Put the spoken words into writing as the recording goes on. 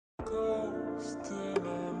Ghosting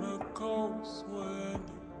on the coast when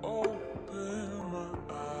you open my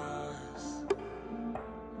eyes.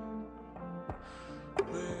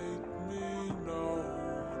 Make me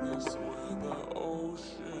notice where the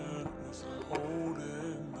ocean is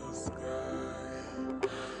holding the sky.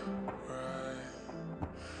 Right,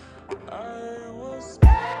 I was.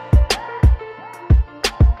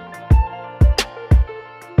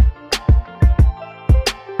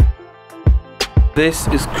 This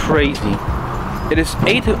is crazy. It is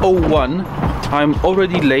 8:01. I'm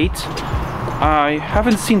already late. I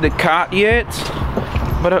haven't seen the cat yet,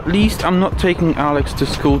 but at least I'm not taking Alex to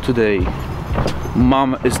school today.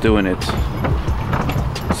 Mom is doing it.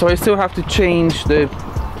 So I still have to change the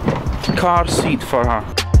car seat for her.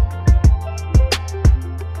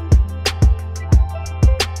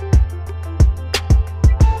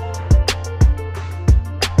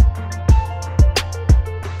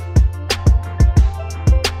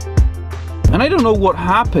 And I don't know what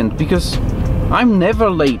happened, because I'm never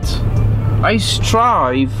late. I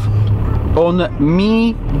strive on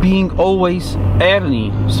me being always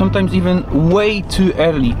early, sometimes even way too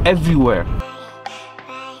early, everywhere.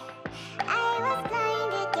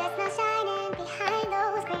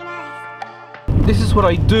 This is what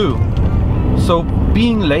I do. So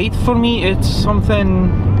being late for me, it's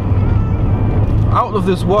something out of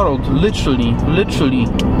this world, literally.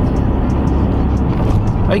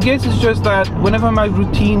 I guess it's just that whenever my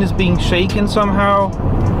routine is being shaken somehow,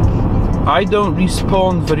 I don't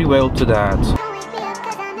respond very well to that.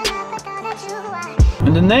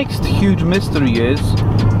 And the next huge mystery is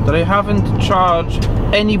that I haven't charged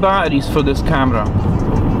any batteries for this camera.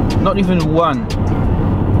 Not even one.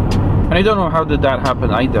 And I don't know how did that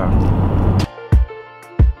happen either.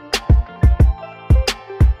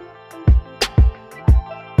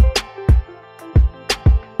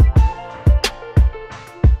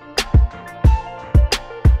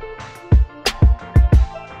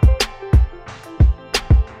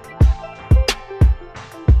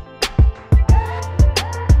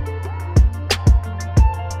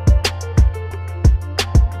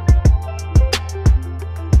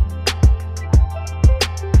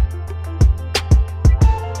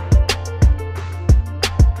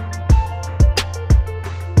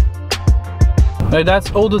 Right,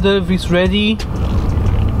 that's all the deliveries ready.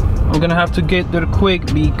 I'm gonna have to get there quick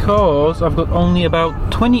because I've got only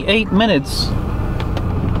about 28 minutes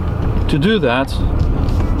to do that.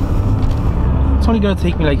 It's only gonna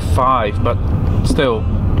take me like 5, but still,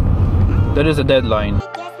 there is a deadline.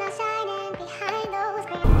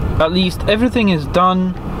 At least everything is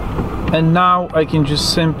done, and now I can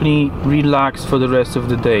just simply relax for the rest of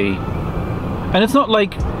the day. And it's not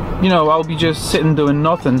like, you know, I'll be just sitting doing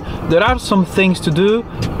nothing. There are some things to do,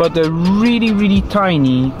 but they're really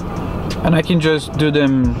tiny, and I can just do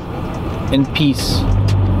them in peace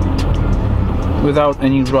without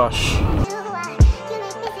any rush.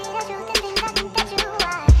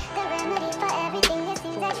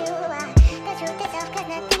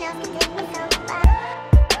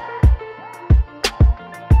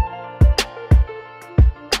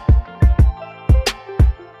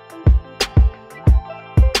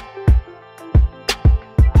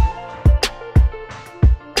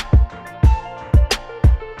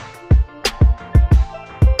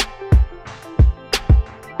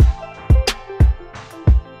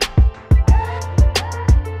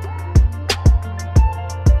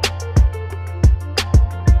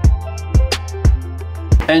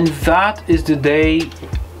 And that is the day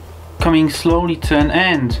coming slowly to an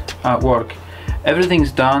end at work.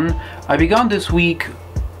 Everything's done. I began this week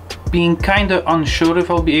being kinda unsure if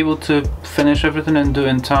I'll be able to finish everything and do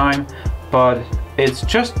in time, but it's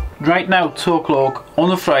just right now 2 o'clock on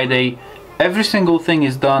a Friday. Every single thing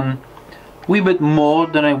is done. A wee bit more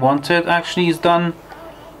than I wanted actually is done,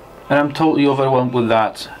 and I'm totally overwhelmed with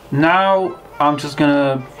that. Now I'm just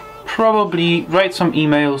gonna probably write some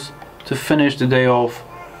emails to finish the day off,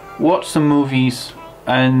 watch some movies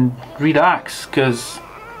and relax, because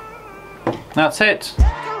that's it.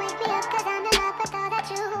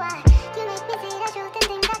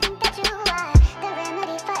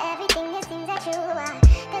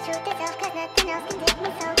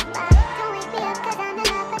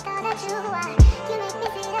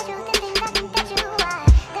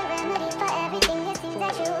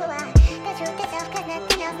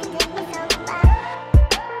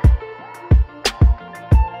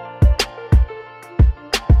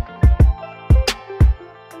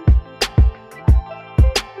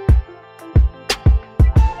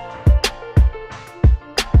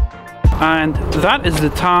 And that is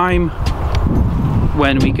the time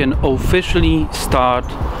when we can officially start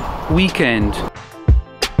weekend.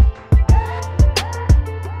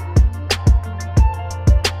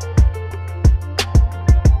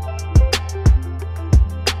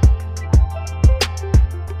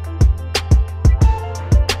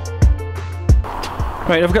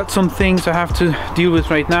 Right, I've got some things I have to deal with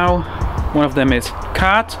right now. One of them is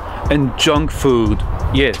cat and junk food.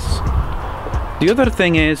 Yes. The other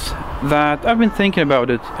thing is that I've been thinking about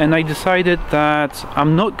it, and I decided that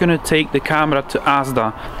I'm not gonna take the camera to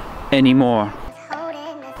Asda anymore.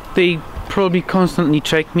 They probably constantly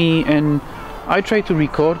check me, and I try to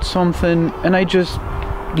record something and I just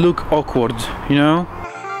look awkward, you know?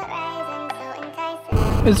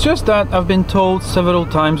 It's just that I've been told several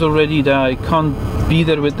times already that I can't be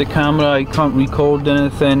there with the camera, I can't record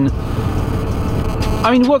anything.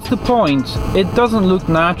 I mean, what's the point? It doesn't look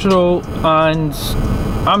natural and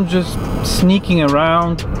I'm just sneaking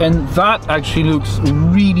around, and that actually looks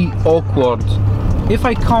really awkward. If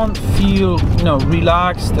I can't feel, you know,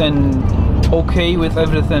 relaxed and okay with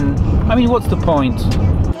everything, I mean, what's the point?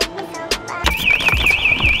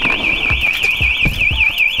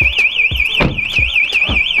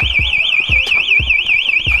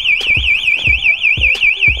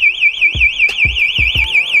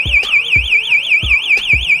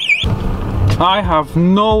 I have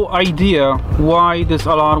no idea why this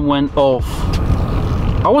alarm went off.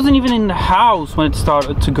 I wasn't even in the house when it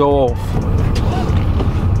started to go off.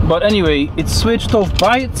 But anyway, it switched off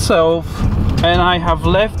by itself, and I have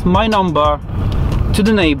left my number to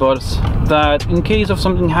the neighbors that in case of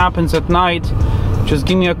something happens at night, just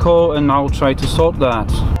give me a call and I'll try to sort that.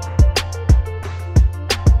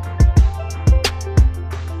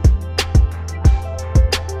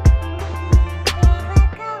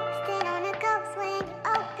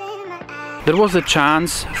 There was a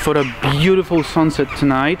chance for a beautiful sunset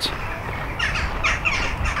tonight,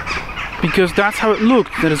 because that's how it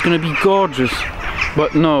looked, that it's gonna be gorgeous.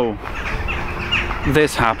 But no,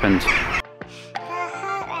 this happened.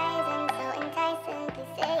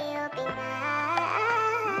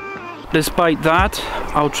 Despite that,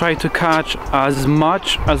 I'll try to catch as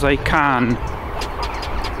much as I can.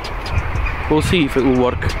 We'll see if it will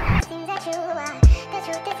work.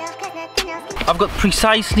 I've got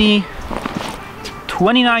precisely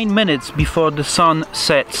 29 minutes before the sun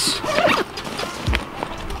sets.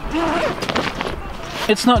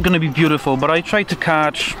 It's not gonna be beautiful, but I try to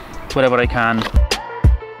catch whatever I can.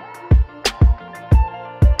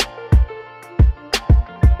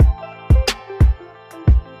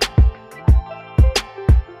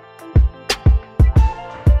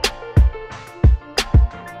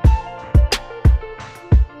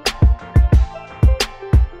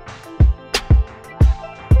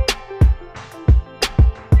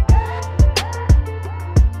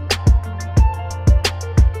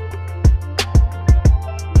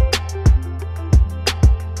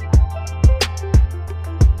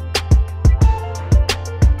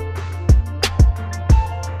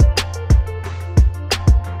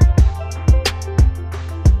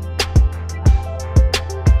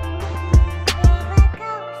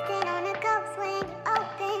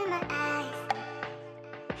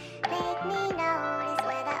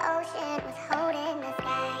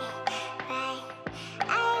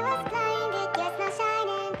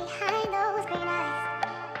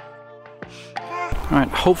 Alright,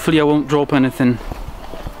 hopefully I won't drop anything.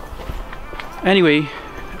 Anyway,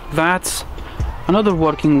 that's another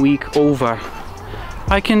working week over.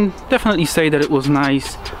 I can definitely say that it was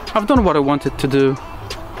nice. I've done what I wanted to do.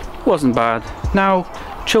 It wasn't bad. Now,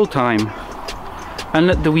 chill time and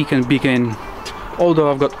let the weekend begin. Although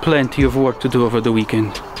I've got plenty of work to do over the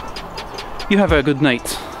weekend. You have a good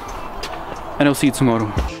night, and I'll see you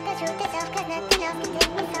tomorrow.